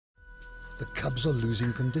The cubs are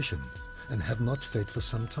losing condition and have not fed for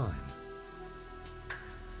some time.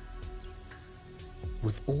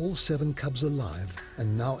 With all 7 cubs alive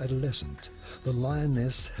and now adolescent, the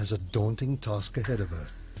lioness has a daunting task ahead of her.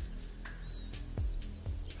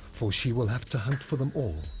 For she will have to hunt for them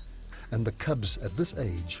all, and the cubs at this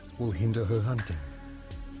age will hinder her hunting.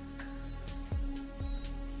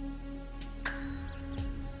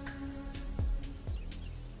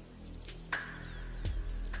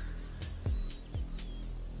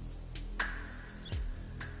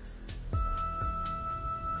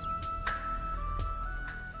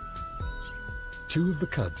 Two of the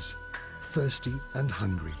cubs, thirsty and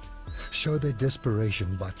hungry, show their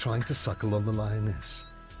desperation by trying to suckle on the lioness.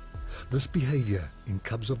 This behavior in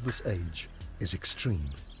cubs of this age is extreme.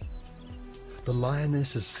 The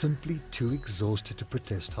lioness is simply too exhausted to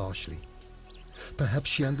protest harshly. Perhaps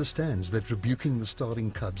she understands that rebuking the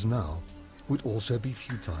starving cubs now would also be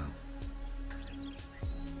futile.